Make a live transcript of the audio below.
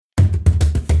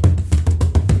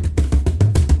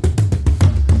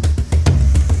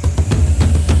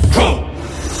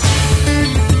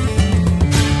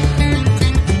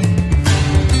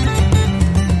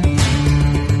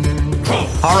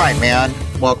man.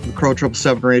 Welcome to Crow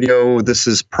 777 Radio. This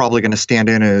is probably going to stand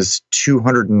in as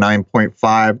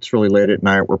 209.5. It's really late at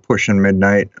night. We're pushing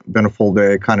midnight. Been a full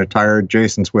day, kind of tired.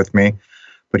 Jason's with me,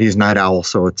 but he's night owl,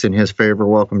 so it's in his favor.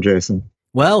 Welcome, Jason.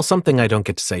 Well, something I don't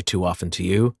get to say too often to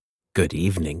you. Good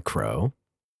evening, Crow.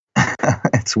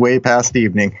 It's way past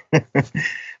evening.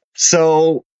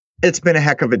 So it's been a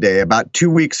heck of a day. About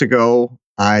 2 weeks ago,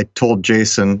 I told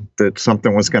Jason that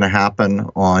something was going to happen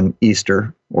on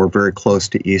Easter or very close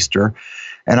to Easter.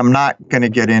 And I'm not going to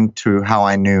get into how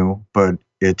I knew, but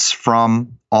it's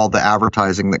from all the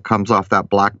advertising that comes off that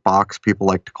black box people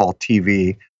like to call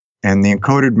TV. And the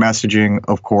encoded messaging,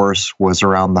 of course, was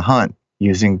around the hunt,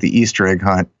 using the Easter egg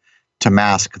hunt to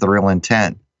mask the real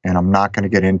intent. And I'm not going to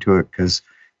get into it because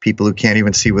people who can't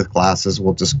even see with glasses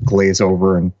will just glaze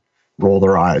over and roll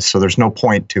their eyes. So there's no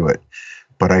point to it.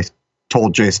 But I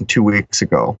told Jason 2 weeks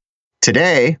ago.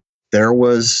 Today, there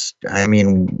was,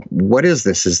 what is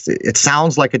this? It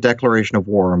sounds like a declaration of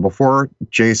war. And before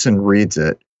Jason reads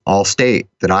it, I'll state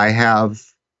that I have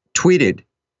tweeted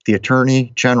the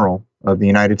Attorney General of the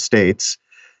United States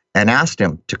and asked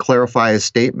him to clarify his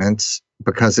statements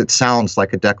because it sounds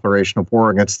like a declaration of war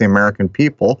against the American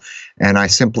people. And I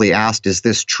simply asked, is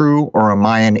this true or am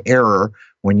I in error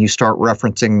when you start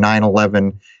referencing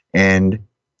 9/11 and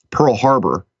Pearl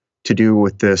Harbor to do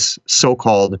with this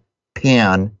so-called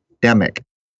pandemic?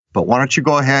 But why don't you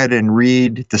go ahead and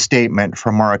read the statement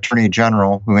from our Attorney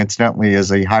General, who incidentally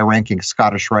is a high-ranking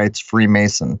Scottish Rites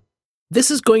Freemason.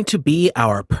 This is going to be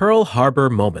our Pearl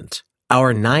Harbor moment,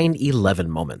 our 9/11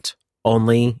 moment.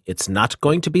 Only it's not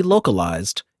going to be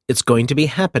localized. It's going to be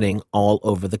happening all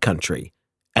over the country.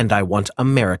 And I want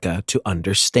America to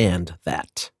understand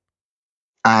that.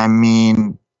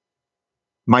 My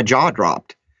jaw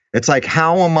dropped. It's like,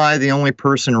 how am I the only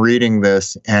person reading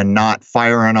this and not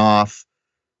firing off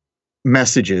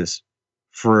messages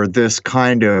for this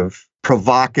kind of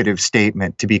provocative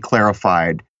statement to be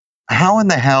clarified? How in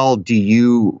the hell do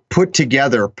you put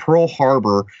together Pearl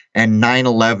Harbor and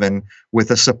 9/11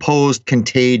 with a supposed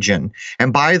contagion?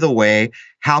 And by the way,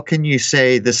 how can you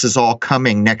say this is all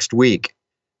coming next week?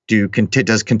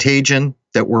 Does contagion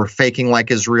that we're faking like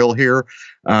is real here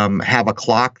have a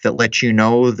clock that lets you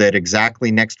know that exactly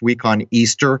next week on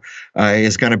Easter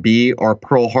is going to be our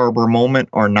Pearl Harbor moment,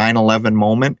 our 9/11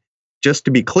 moment? Just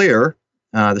to be clear,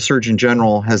 the Surgeon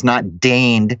General has not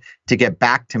deigned to get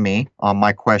back to me on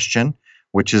my question,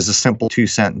 which is a simple 2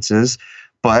 sentences.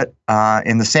 But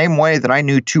in the same way that I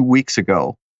knew 2 weeks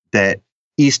ago that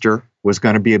Easter was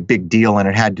going to be a big deal and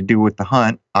it had to do with the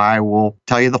hunt, I will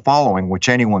tell you the following, which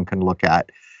anyone can look at.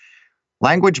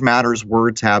 Language matters,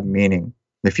 words have meaning.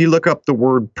 If you look up the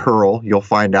word pearl, you'll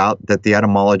find out that the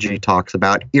etymology talks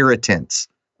about irritants,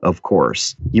 of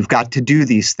course. You've got to do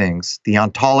these things. The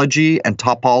ontology and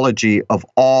topology of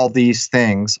all these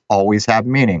things always have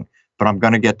meaning, but I'm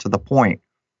going to get to the point.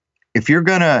 If you're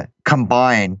going to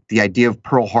combine the idea of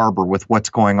Pearl Harbor with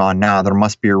what's going on now, there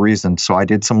must be a reason. So I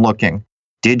did some looking.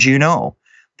 Did you know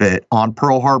that on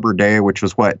Pearl Harbor Day, which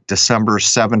was December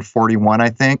 741, I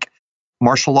think,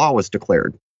 martial law was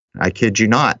declared? I kid you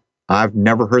not. I've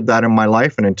never heard that in my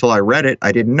life. And until I read it,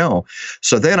 I didn't know.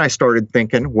 So then I started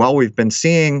thinking, well, we've been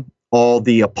seeing all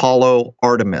the Apollo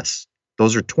Artemis.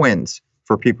 Those are twins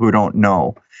for people who don't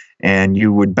know. And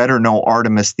you would better know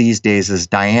Artemis these days as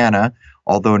Diana,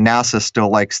 although NASA still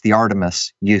likes the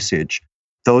Artemis usage.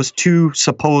 Those two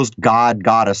supposed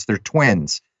goddess, they're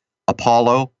twins.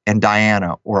 Apollo and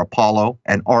Diana, or Apollo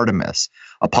and Artemis.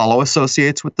 Apollo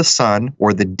associates with the sun,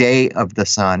 or the day of the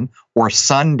sun, or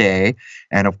Sunday,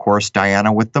 and of course,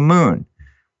 Diana with the moon.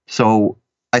 So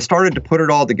I started to put it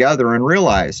all together and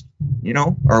realized,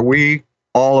 are we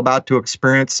all about to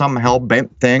experience some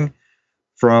hell-bent thing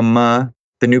from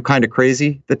the new kind of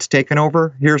crazy that's taken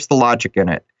over? Here's the logic in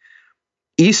it.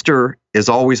 Easter is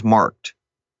always marked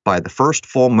by the first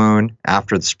full moon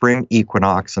after the spring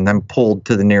equinox and then pulled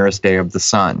to the nearest day of the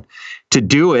sun. To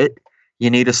do it,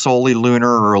 you need a solely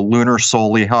lunar or a lunar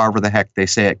solely, however the heck they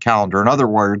say it, calendar. In other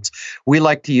words, we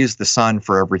like to use the sun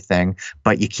for everything,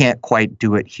 but you can't quite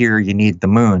do it here. You need the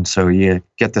moon. So you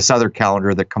get this other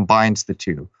calendar that combines the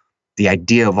two. The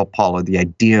idea of Apollo, the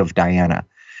idea of Diana.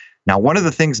 Now, one of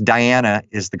the things Diana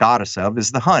is the goddess of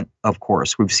is the hunt, of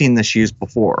course. We've seen this used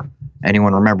before.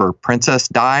 Anyone remember Princess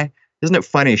Di? Isn't it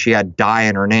funny she had Di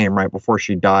in her name right before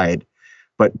she died?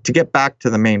 But to get back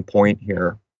to the main point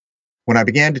here, when I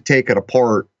began to take it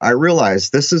apart, I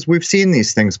realized we've seen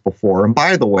these things before. And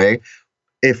by the way,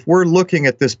 if we're looking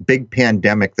at this big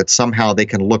pandemic that somehow they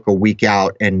can look a week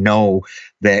out and know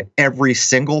that every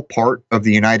single part of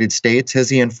the United States, as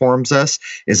he informs us,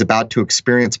 is about to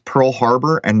experience Pearl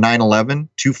Harbor and 9/11,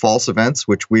 two false events,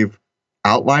 which we've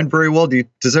outlined very well.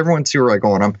 Does everyone see where I'm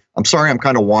going? I'm sorry, I'm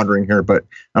kind of wandering here, but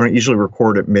I don't usually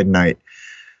record at midnight.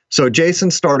 So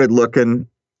Jason started looking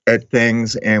at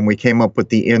things, and we came up with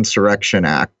the Insurrection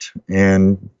Act.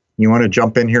 And you want to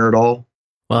jump in here at all?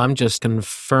 Well, I'm just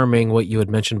confirming what you had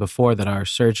mentioned before, that our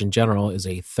Surgeon General is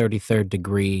a 33rd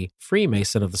degree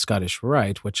Freemason of the Scottish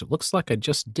Rite, which it looks like I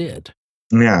just did.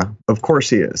 Yeah, of course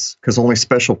he is, because only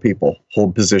special people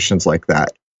hold positions like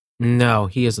that. No,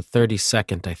 he is a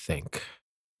 32nd, I think.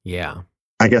 Yeah.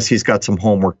 I guess he's got some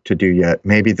homework to do yet.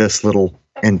 Maybe this little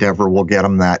endeavor will get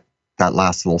him that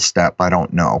last little step. I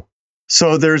don't know.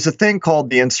 So there's a thing called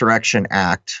the Insurrection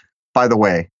Act. By the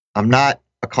way, I'm not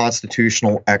a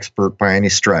constitutional expert by any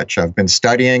stretch. I've been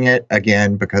studying it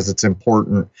again because it's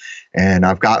important, and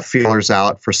I've got feelers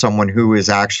out for someone who is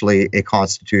actually a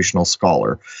constitutional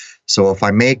scholar. So if I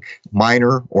make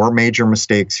minor or major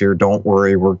mistakes here, don't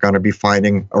worry, we're going to be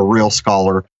finding a real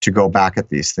scholar to go back at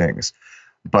these things.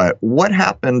 But what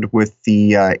happened with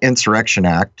the Insurrection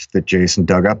Act that Jason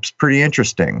dug up is pretty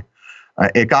interesting.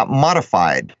 It got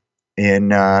modified in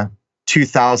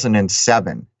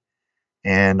 2007.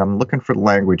 And I'm looking for the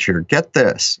language here. Get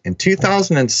this. In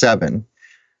 2007,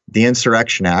 the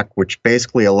Insurrection Act, which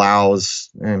basically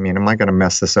allows, I mean, am I going to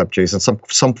mess this up, Jason?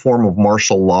 Some form of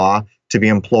martial law to be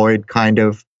employed, kind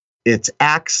of. It's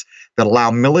acts that allow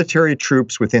military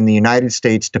troops within the United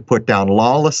States to put down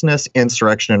lawlessness,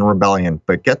 insurrection, and rebellion.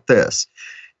 But get this.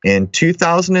 In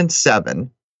 2007,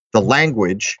 the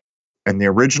language and the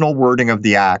original wording of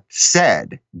the act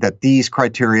said that these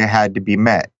criteria had to be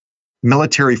met.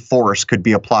 Military force could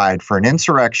be applied for an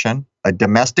insurrection, a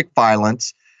domestic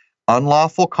violence,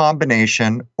 unlawful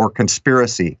combination, or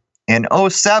conspiracy. In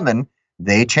 2007,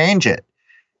 they change it.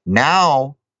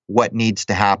 Now, what needs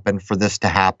to happen for this to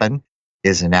happen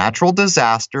is a natural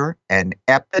disaster, an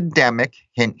epidemic,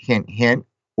 hint, hint, hint,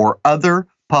 or other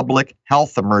public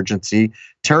health emergency,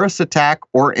 terrorist attack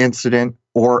or incident,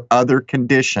 or other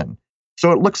condition.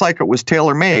 So it looks like it was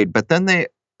tailor-made, but then they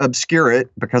obscure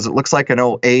it because it looks like in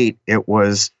 2008 it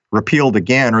was repealed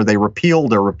again, or they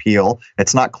repealed a repeal.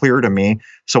 It's not clear to me.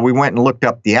 So we went and looked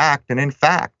up the act, and in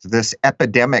fact, this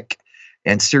epidemic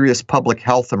and serious public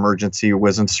health emergency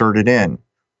was inserted in.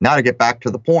 Now to get back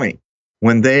to the point,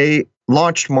 when they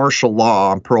launched martial law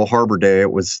on Pearl Harbor Day,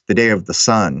 it was the day of the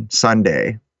sun,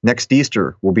 Sunday. Next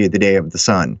Easter will be the day of the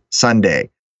sun, Sunday.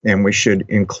 And we should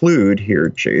include here,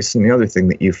 Jason, the other thing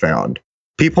that you found.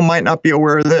 People might not be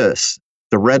aware of this.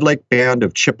 The Red Lake Band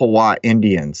of Chippewa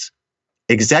Indians.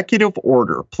 Executive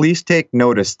order, please take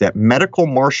notice that medical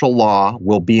martial law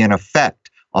will be in effect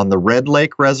on the Red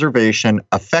Lake Reservation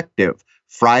effective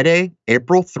Friday,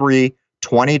 April 3,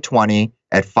 2020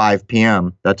 at 5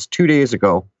 p.m. That's 2 days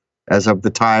ago as of the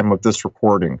time of this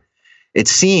recording. It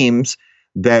seems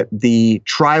that the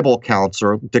tribal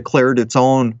council declared its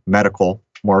own medical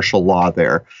martial law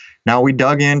there. Now, we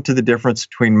dug into the difference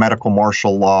between medical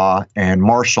martial law and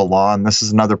martial law, and this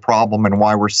is another problem and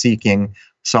why we're seeking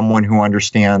someone who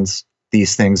understands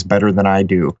these things better than I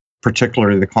do,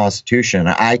 particularly the Constitution.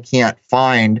 I can't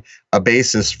find a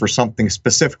basis for something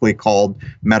specifically called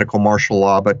medical martial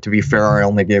law, but to be fair, I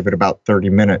only gave it about 30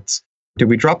 minutes. Did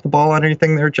we drop the ball on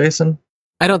anything there, Jason?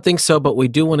 I don't think so, but we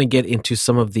do want to get into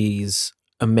some of these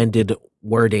amended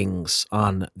wordings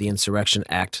on the Insurrection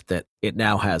Act, that it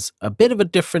now has a bit of a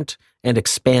different and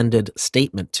expanded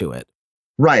statement to it.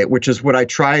 Right, which is what I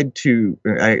tried to,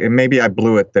 maybe I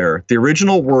blew it there. The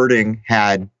original wording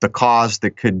had the cause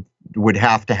that would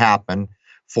have to happen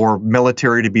for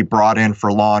military to be brought in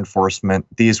for law enforcement.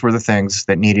 These were the things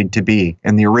that needed to be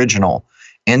in the original: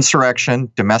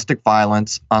 insurrection, domestic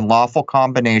violence, unlawful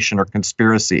combination, or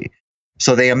conspiracy.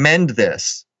 So they amend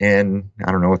this in,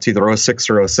 I don't know, it's either 06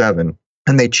 or 07,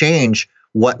 and they change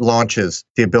what launches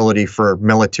the ability for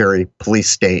military police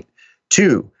state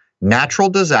to natural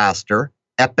disaster,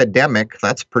 epidemic,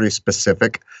 that's pretty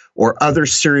specific, or other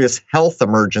serious health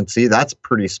emergency, that's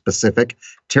pretty specific,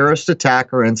 terrorist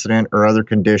attack or incident or other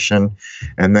condition.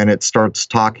 And then it starts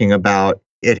talking about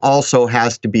it also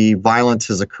has to be violence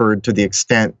has occurred to the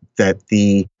extent that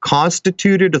the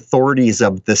constituted authorities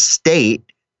of the state,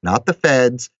 not the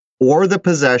feds, or the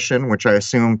possession, which I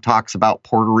assume talks about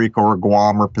Puerto Rico or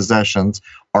Guam or possessions,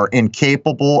 are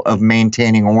incapable of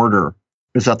maintaining order.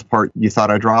 Is that the part you thought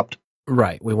I dropped?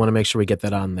 Right. We want to make sure we get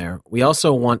that on there. We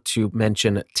also want to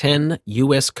mention 10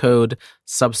 U.S. Code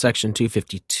subsection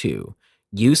 252,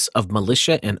 use of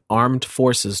militia and armed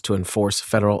forces to enforce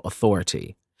federal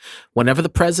authority. Whenever the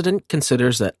president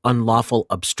considers that unlawful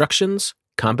obstructions,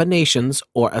 combinations,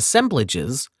 or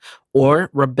assemblages, or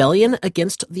rebellion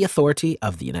against the authority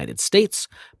of the United States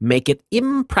make it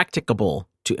impracticable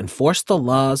to enforce the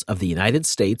laws of the United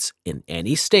States in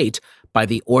any state by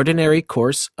the ordinary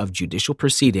course of judicial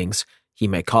proceedings, he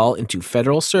may call into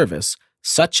federal service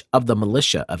such of the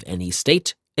militia of any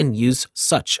state and use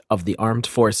such of the armed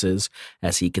forces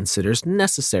as he considers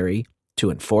necessary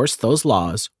to enforce those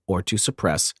laws or to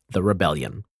suppress the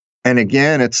rebellion. And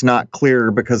again, it's not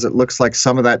clear because it looks like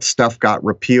some of that stuff got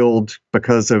repealed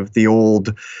because of the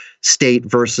old state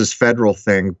versus federal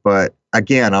thing. But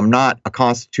again, I'm not a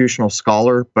constitutional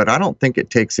scholar, but I don't think it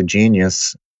takes a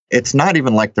genius. It's not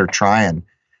even like they're trying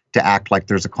to act like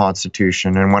there's a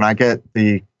constitution. And when I get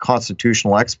the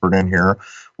constitutional expert in here,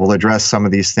 we'll address some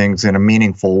of these things in a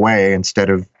meaningful way instead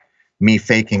of me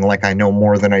faking like I know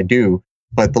more than I do.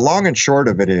 But the long and short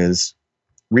of it is,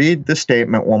 read the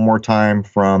statement one more time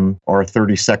from our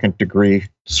 32nd degree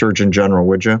Surgeon General,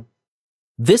 would you?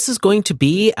 This is going to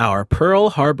be our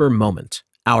Pearl Harbor moment,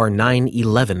 our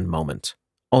 9/11 moment.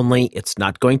 Only it's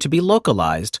not going to be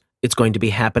localized. It's going to be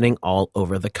happening all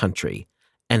over the country.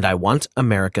 And I want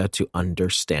America to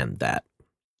understand that.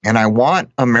 And I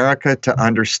want America to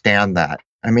understand that.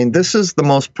 I mean, this is the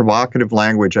most provocative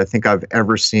language I think I've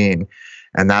ever seen.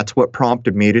 And that's what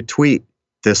prompted me to tweet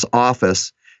this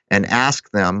office and ask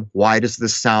them, why does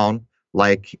this sound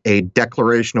like a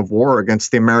declaration of war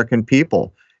against the American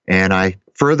people? And I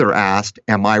further asked,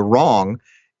 am I wrong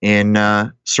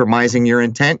in surmising your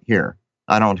intent here?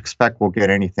 I don't expect we'll get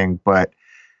anything, but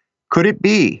could it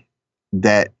be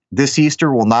that this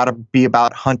Easter will not be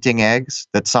about hunting eggs,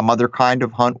 that some other kind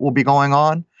of hunt will be going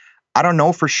on? I don't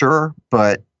know for sure,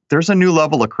 but there's a new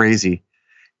level of crazy,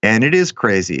 and it is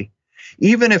crazy.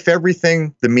 Even if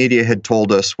everything the media had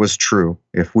told us was true,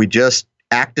 if we just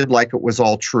acted like it was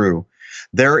all true,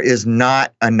 there is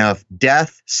not enough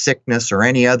death, sickness, or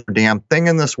any other damn thing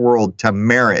in this world to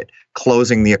merit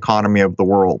closing the economy of the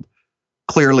world.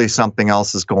 Clearly, something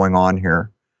else is going on here.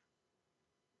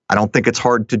 I don't think it's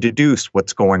hard to deduce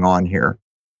what's going on here.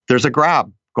 There's a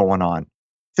grab going on.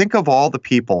 Think of all the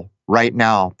people right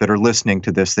now that are listening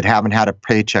to this that haven't had a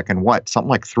paycheck in what, something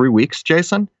like 3 weeks,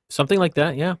 Jason? Something like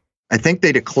that, yeah. I think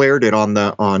they declared it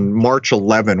on March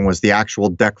 11 was the actual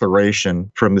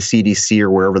declaration from the CDC or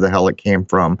wherever the hell it came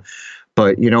from.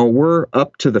 But, we're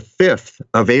up to the 5th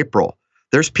of April.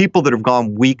 There's people that have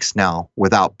gone weeks now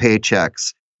without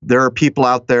paychecks. There are people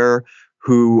out there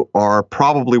who are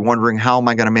probably wondering, how am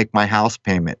I going to make my house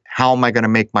payment? How am I going to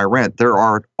make my rent? There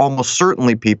are almost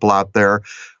certainly people out there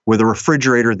with a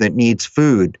refrigerator that needs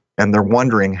food, and they're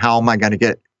wondering, how am I going to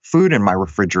get food in my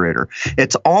refrigerator?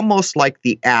 It's almost like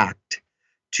the act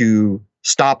to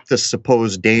stop this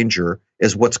supposed danger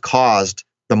is what's caused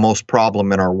the most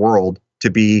problem in our world,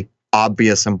 to be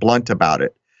obvious and blunt about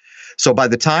it. So by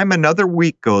the time another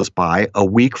week goes by, a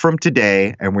week from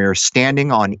today, and we are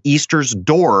standing on Easter's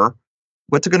door,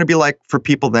 what's it going to be like for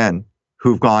people then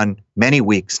who've gone many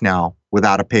weeks now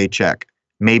without a paycheck,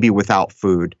 maybe without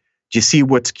food? Do you see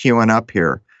what's queuing up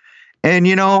here? And,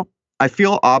 I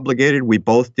feel obligated, we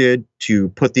both did, to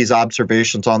put these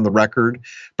observations on the record.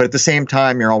 But at the same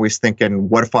time, you're always thinking,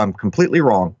 what if I'm completely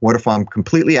wrong? What if I'm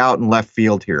completely out in left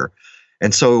field here?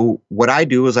 And so what I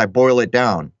do is I boil it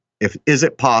down. Is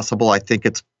it possible? I think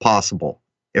it's possible.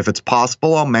 If it's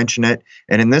possible, I'll mention it.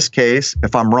 And in this case,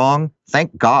 if I'm wrong,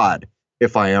 thank God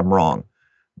if I am wrong.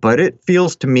 But it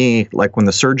feels to me like when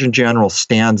the Surgeon General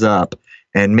stands up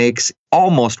and makes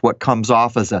almost what comes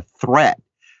off as a threat,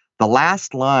 the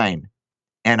last line,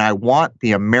 and I want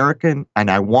America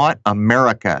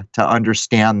to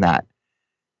understand that.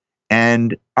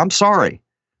 And I'm sorry,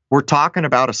 we're talking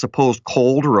about a supposed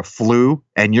cold or a flu,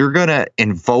 and you're going to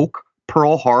invoke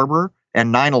Pearl Harbor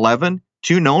and 9/11,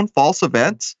 two known false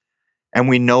events. And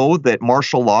we know that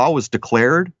martial law was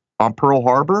declared on Pearl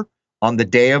Harbor on the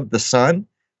day of the sun.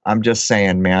 I'm just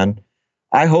saying, man,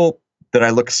 I hope that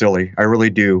I look silly. I really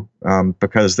do,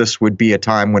 because this would be a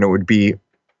time when it would be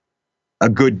a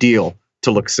good deal to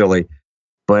look silly.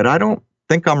 But I don't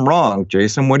think I'm wrong,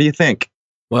 Jason. What do you think?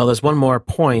 Well, there's one more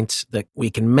point that we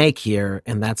can make here,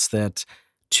 and that's that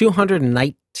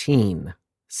 219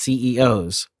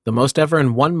 CEOs, the most ever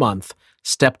in 1 month,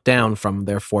 stepped down from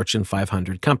their Fortune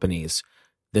 500 companies.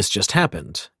 This just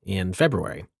happened in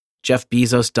February. Jeff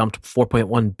Bezos dumped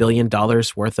 $4.1 billion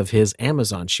worth of his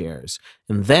Amazon shares.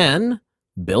 And then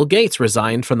Bill Gates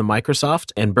resigned from the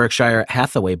Microsoft and Berkshire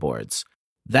Hathaway boards.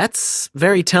 That's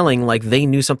very telling, like they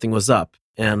knew something was up.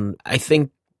 And I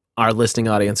think Our listening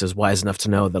audience is wise enough to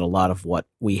know that a lot of what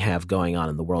we have going on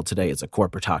in the world today is a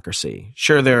corporatocracy.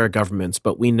 Sure, there are governments,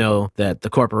 but we know that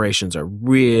the corporations are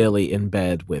really in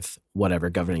bed with whatever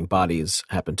governing bodies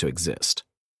happen to exist.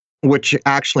 Which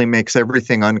actually makes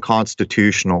everything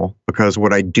unconstitutional, because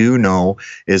what I do know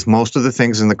is most of the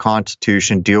things in the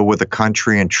Constitution deal with a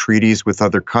country and treaties with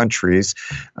other countries,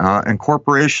 and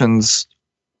corporations.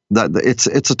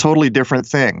 It's a totally different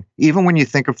thing. Even when you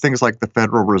think of things like the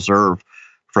Federal Reserve,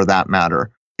 for that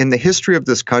matter, in the history of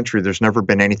this country, there's never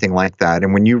been anything like that.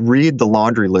 And when you read the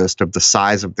laundry list of the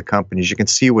size of the companies, you can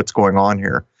see what's going on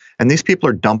here. And these people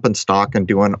are dumping stock and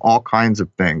doing all kinds of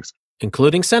things,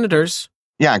 including senators.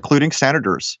 Yeah, including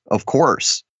senators, of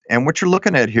course. And what you're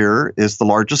looking at here is the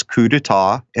largest coup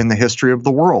d'etat in the history of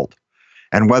the world.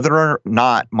 And whether or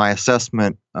not my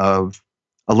assessment of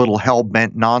a little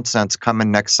hell-bent nonsense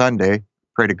coming next Sunday,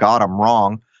 pray to God I'm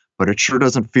wrong, but it sure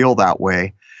doesn't feel that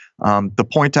way. The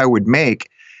point I would make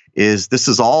is this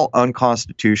is all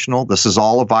unconstitutional. This is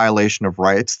all a violation of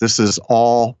rights. This is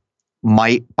all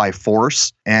might by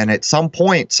force. And at some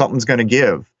point, something's going to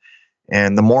give.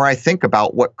 And the more I think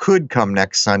about what could come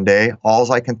next Sunday,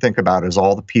 all I can think about is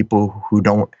all the people who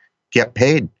don't get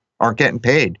paid, aren't getting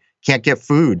paid, can't get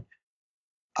food.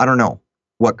 I don't know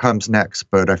what comes next,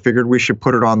 but I figured we should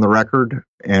put it on the record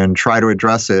and try to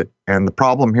address it. And the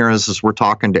problem here is we're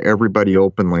talking to everybody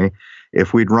openly.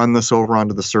 If we'd run this over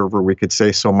onto the server, we could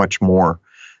say so much more.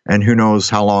 And who knows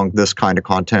how long this kind of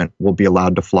content will be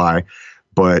allowed to fly.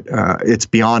 But it's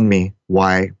beyond me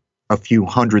why a few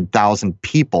 100,000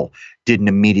 people didn't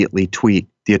immediately tweet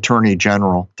the Attorney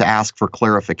General to ask for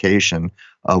clarification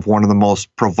of one of the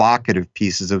most provocative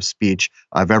pieces of speech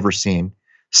I've ever seen,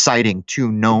 citing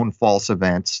two known false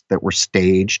events that were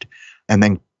staged and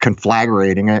then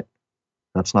conflagrating it,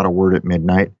 that's not a word at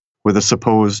midnight, with a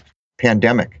supposed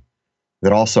pandemic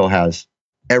that also has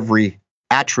every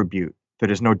attribute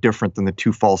that is no different than the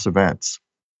two false events.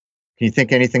 Can you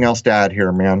think anything else to add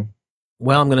here, man?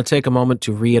 Well, I'm going to take a moment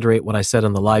to reiterate what I said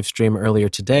on the live stream earlier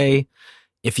today.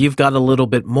 If you've got a little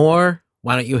bit more,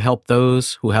 why don't you help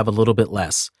those who have a little bit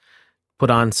less?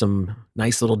 Put on some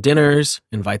nice little dinners,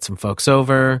 invite some folks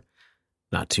over,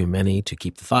 not too many to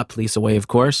keep the thought police away, of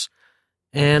course,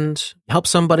 and help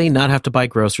somebody not have to buy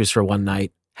groceries for one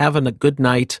night, have a good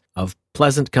night of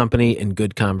pleasant company and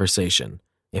good conversation.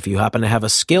 If you happen to have a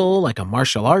skill like a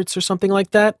martial arts or something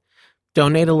like that,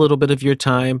 donate a little bit of your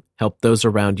time, help those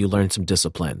around you learn some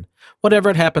discipline, whatever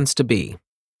it happens to be.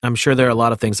 I'm sure there are a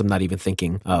lot of things I'm not even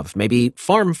thinking of. Maybe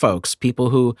farm folks, people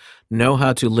who know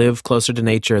how to live closer to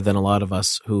nature than a lot of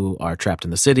us who are trapped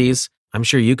in the cities. I'm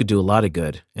sure you could do a lot of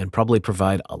good and probably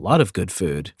provide a lot of good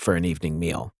food for an evening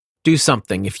meal. Do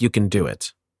something if you can do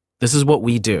it. This is what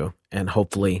we do, and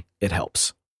hopefully it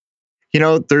helps. You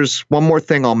know, there's one more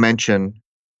thing I'll mention.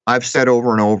 I've said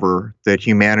over and over that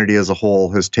humanity as a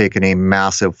whole has taken a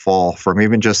massive fall from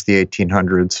even just the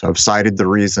 1800s. I've cited the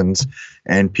reasons,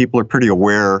 and people are pretty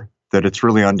aware that it's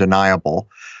really undeniable.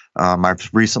 I've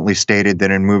recently stated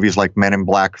that in movies like Men in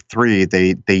Black 3,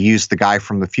 they use the guy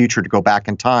from the future to go back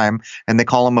in time, and they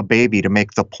call him a baby to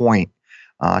make the point,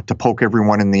 to poke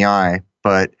everyone in the eye.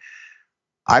 But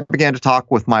I began to talk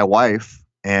with my wife,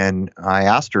 and I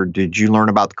asked her, did you learn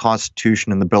about the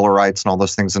Constitution and the Bill of Rights and all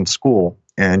those things in school?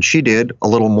 And she did a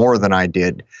little more than I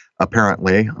did,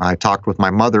 apparently. I talked with my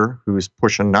mother, who's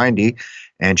pushing 90,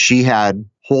 and she had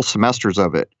whole semesters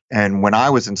of it. And when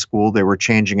I was in school, they were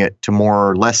changing it to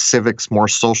more or less civics, more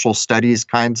social studies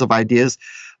kinds of ideas.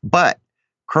 But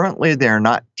currently, they're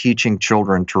not teaching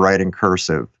children to write in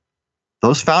cursive.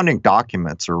 Those founding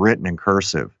documents are written in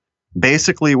cursive.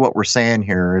 Basically, what we're saying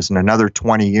here is in another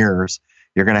 20 years,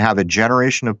 you're going to have a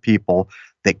generation of people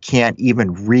that can't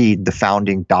even read the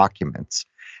founding documents.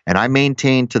 And I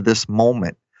maintain to this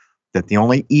moment that the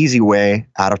only easy way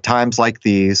out of times like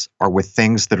these are with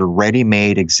things that are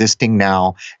ready-made, existing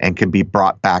now, and can be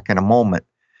brought back in a moment.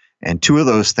 And two of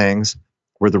those things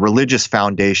were the religious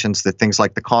foundations that things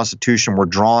like the Constitution were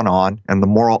drawn on, and the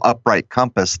moral upright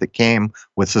compass that came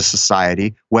with the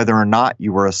society, whether or not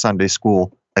you were a Sunday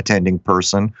school attending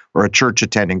person or a church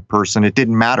attending person. It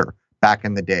didn't matter back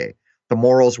in the day. The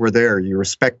morals were there. You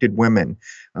respected women.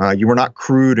 You were not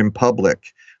crude in public.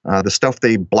 The stuff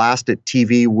they blast at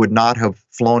TV would not have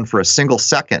flown for a single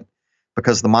second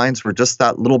because the minds were just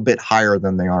that little bit higher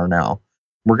than they are now.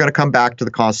 We're going to come back to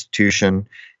the Constitution,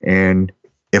 and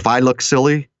if I look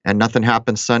silly and nothing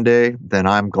happens Sunday, then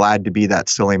I'm glad to be that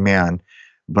silly man.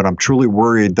 But I'm truly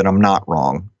worried that I'm not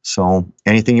wrong. So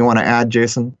anything you want to add,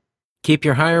 Jason? Keep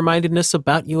your higher-mindedness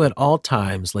about you at all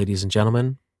times, ladies and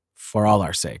gentlemen, for all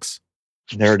our sakes.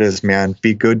 There it is, man.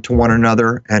 Be good to one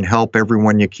another and help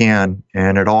everyone you can.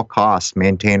 And at all costs,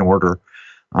 maintain order.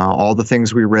 All the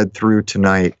things we read through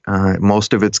tonight,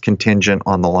 most of it's contingent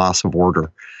on the loss of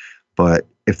order. But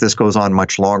if this goes on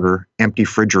much longer, empty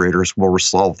refrigerators will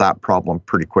resolve that problem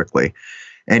pretty quickly.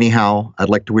 Anyhow, I'd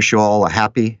like to wish you all a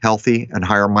happy, healthy, and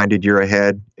higher-minded year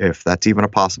ahead, if that's even a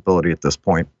possibility at this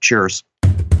point. Cheers.